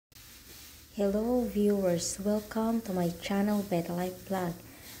Hello viewers, welcome to my channel BETHALIFE vlog,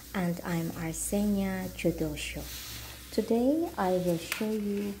 and I'm Arsenia Judosio. Today I will show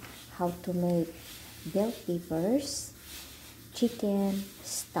you how to make bell peppers chicken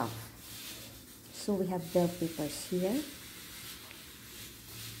stuff. So we have bell peppers here.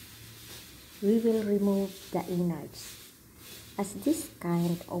 We will remove the innards. As this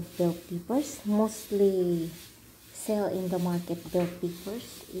kind of bell peppers mostly sell in the market, bell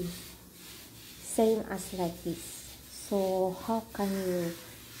peppers is same as like this. So how can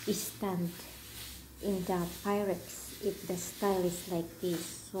you stand in the Pyrex if the style is like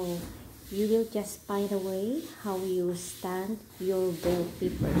this? So you will just find a way how you stand your bell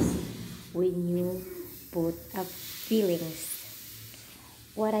peppers when you put up fillings.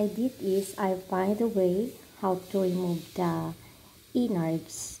 What I did is I find a way how to remove the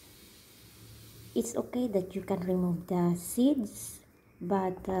innards. It's okay that you can remove the seeds,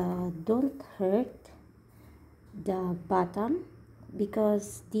 but don't hurt the bottom,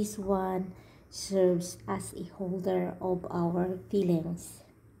 because this one serves as a holder of our fillings.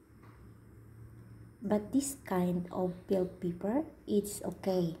 But this kind of bell pepper, it's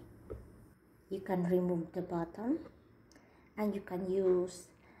okay. You can remove the bottom and you can use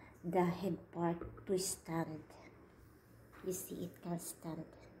the head part to stand. You see, it can stand.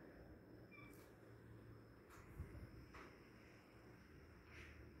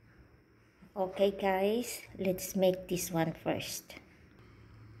 Okay guys, let's make this one first.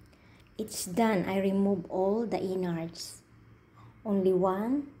 It's done. I remove all the innards. Only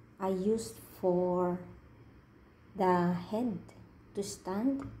one I used for the head to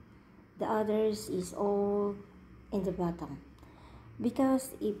stand. The others is all in the bottom.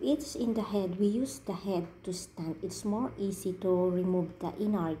 Because if it's in the head, we use the head to stand. It's more easy to remove the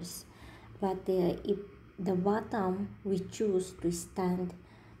innards. But if the bottom we choose to stand,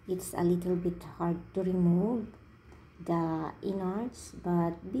 it's a little bit hard to remove the innards,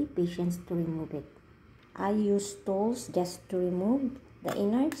 but be patient to remove it. I use tools just to remove the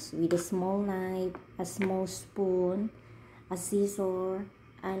innards with a small knife, a small spoon, a scissor,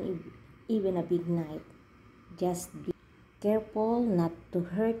 and even a big knife. Just be careful not to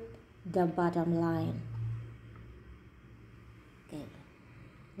hurt the bottom line. Okay,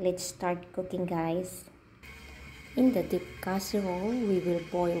 let's start cooking, guys. In the deep casserole, we will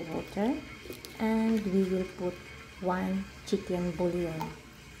boil water and we will put 1 chicken bouillon.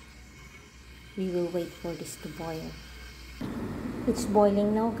 We will wait for this to boil. It's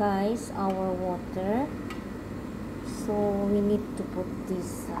boiling now, guys, our water. So we need to put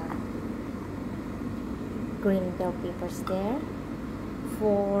these green bell peppers there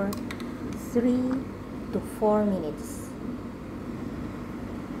for 3 to 4 minutes.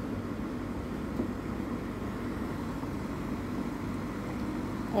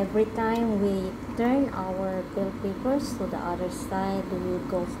 Every time we turn our bell peppers to the other side, it will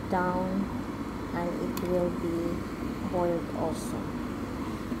go down and it will be boiled also.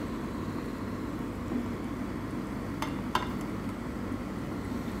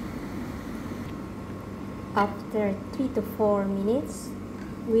 After 3 to 4 minutes,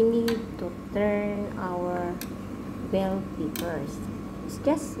 we need to turn our bell peppers. It's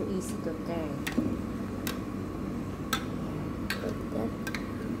just so easy to turn. Like that.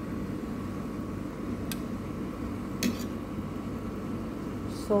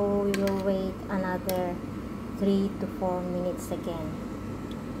 So we will wait another 3 to 4 minutes again.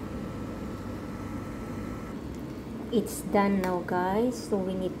 It's done now, guys. So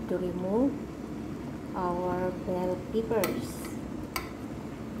we need to remove our bell peppers.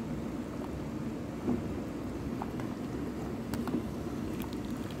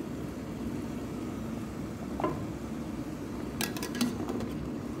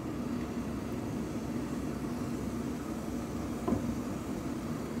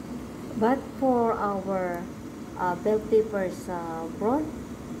 But for our bell peppers broth,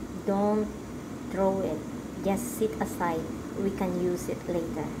 don't throw it. Just sit aside. We can use it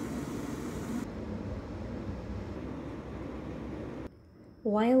later.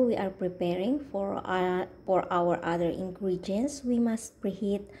 While we are preparing for our other ingredients, we must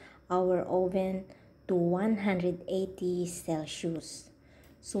preheat our oven to 180 Celsius.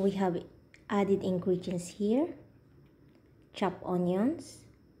 So we have added ingredients here: chopped onions,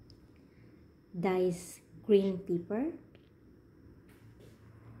 diced green pepper,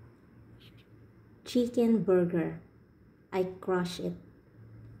 chicken burger, I crush it,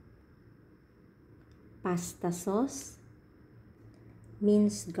 pasta sauce,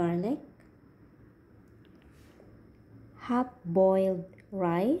 minced garlic, half-boiled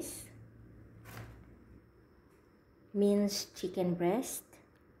rice, minced chicken breast,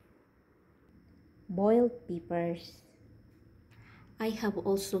 boiled peppers. I have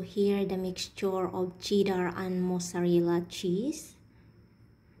also here the mixture of cheddar and mozzarella cheese,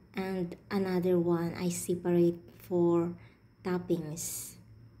 and another one I separate for toppings.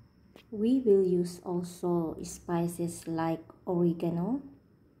 We will use also spices like oregano,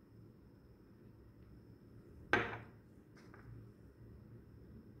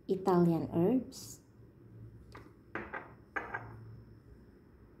 Italian herbs,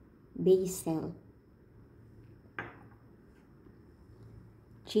 basil,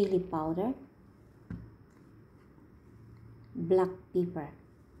 chili powder, black pepper,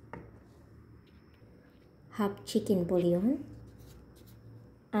 half chicken bouillon,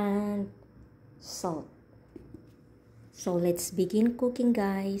 and salt. So let's begin cooking,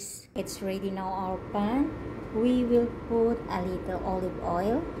 guys. It's ready now, our pan. We will put a little olive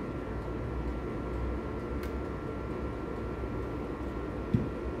oil,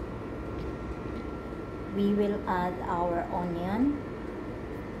 we will add our onion,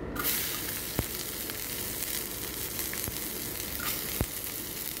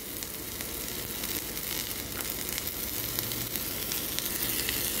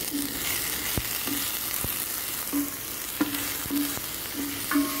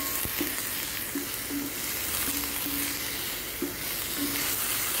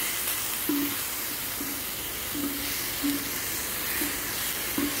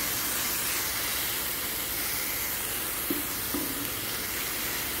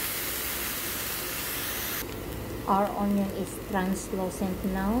 our onion is translucent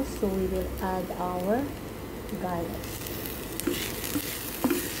now, so we will add our garlic.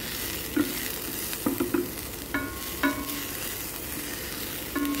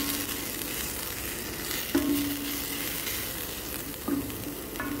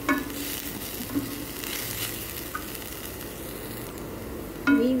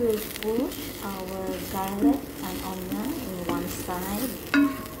 We will put our garlic and onion in one side,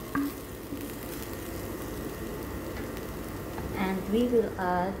 and we will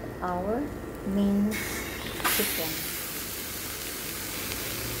add our minced chicken.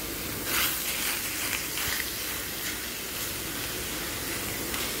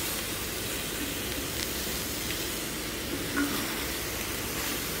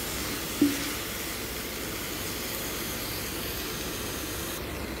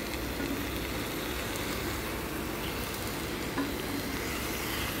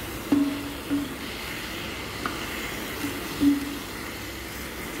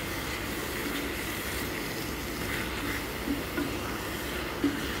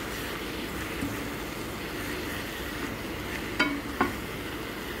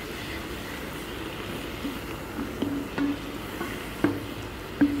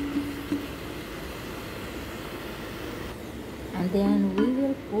 And then we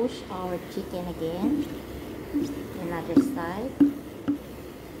will push our chicken again, another side.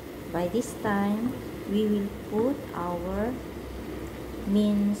 By this time, we will put our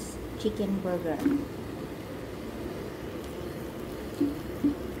minced chicken burger.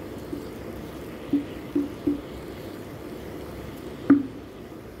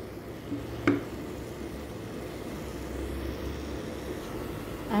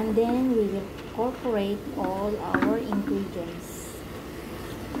 And then we will incorporate all our ingredients.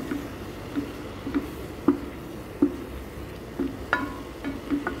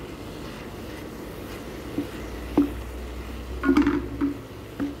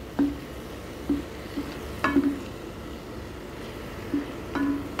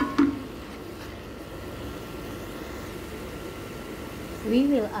 We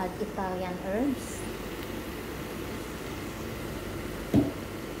will add Italian herbs,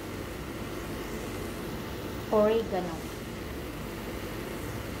 oregano,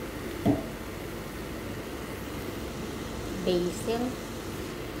 basil,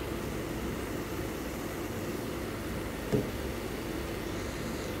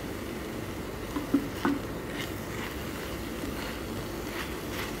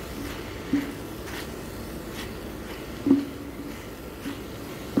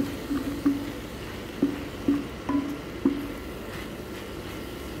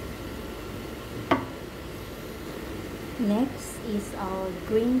 next is our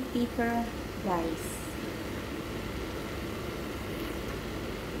green pepper rice.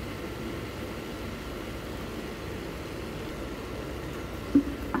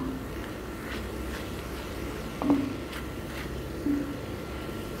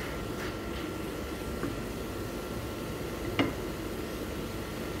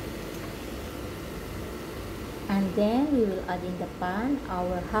 And then we will add in the pan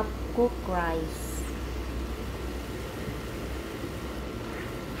our half-cooked rice.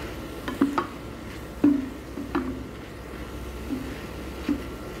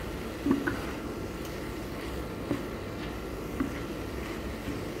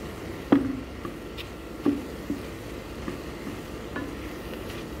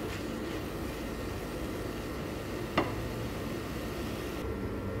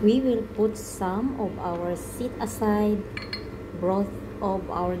 We will put some of our set aside broth of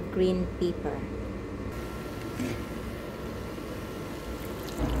our green pepper.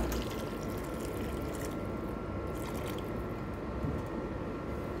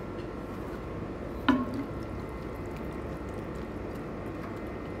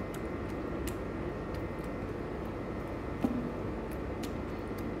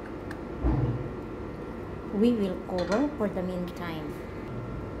 We will cover for the meantime.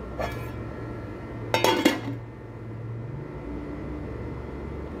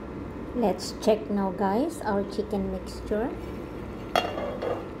 Let's check now, guys, our chicken mixture.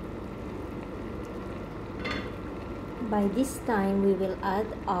 By this time, we will add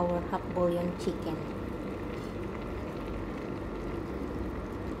our half bouillon chicken.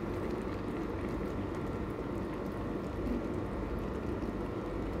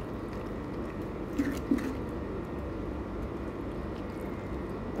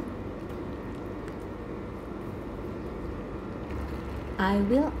 I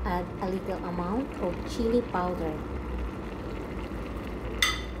will add a little amount of chili powder.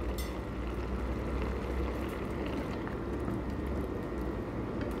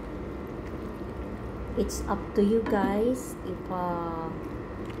 It's up to you guys. If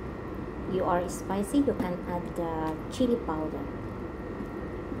you are spicy, you can add the chili powder.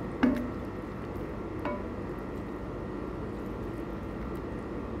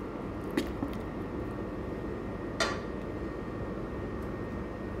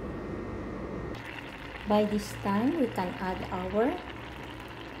 By this time, we can add our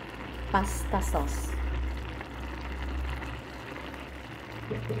pasta sauce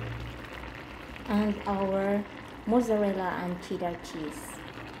and our mozzarella and cheddar cheese.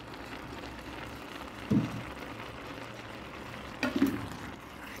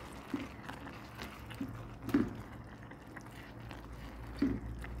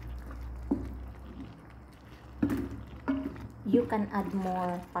 You can add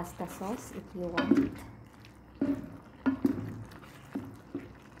more pasta sauce if you want.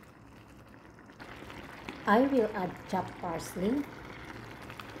 I will add chopped parsley.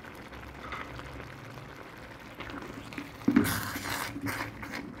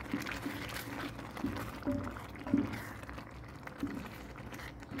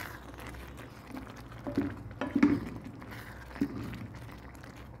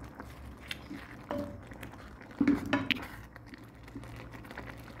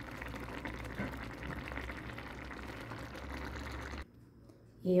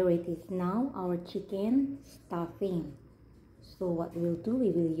 Here it is now, our chicken stuffing. So what we'll do, we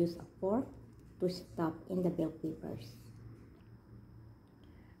will use a fork to stuff in the bell peppers.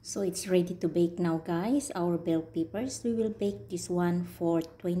 So it's ready to bake now, guys. Our bell peppers, we will bake this one for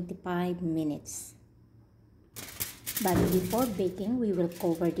 25 minutes. But before baking, we will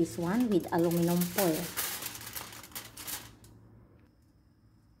cover this one with aluminum foil.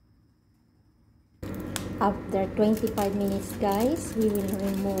 After 25 minutes, guys, we will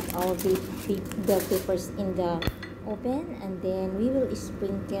remove our bell peppers in the oven, and then we will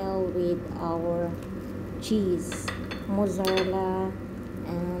sprinkle with our cheese, mozzarella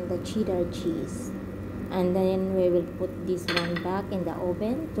and the cheddar cheese, and then we will put this one back in the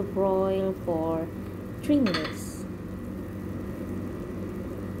oven to broil for 3 minutes.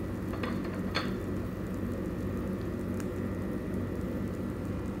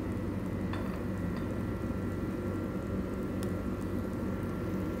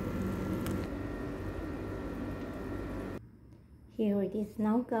 Here it is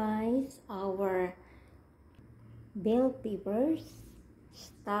now, guys, our bell peppers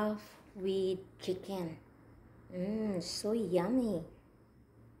stuffed with chicken. So yummy.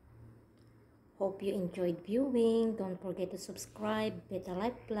 Hope you enjoyed viewing. Don't forget to subscribe.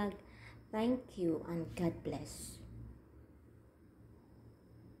 BETHALIFE vlog. Thank you and God bless.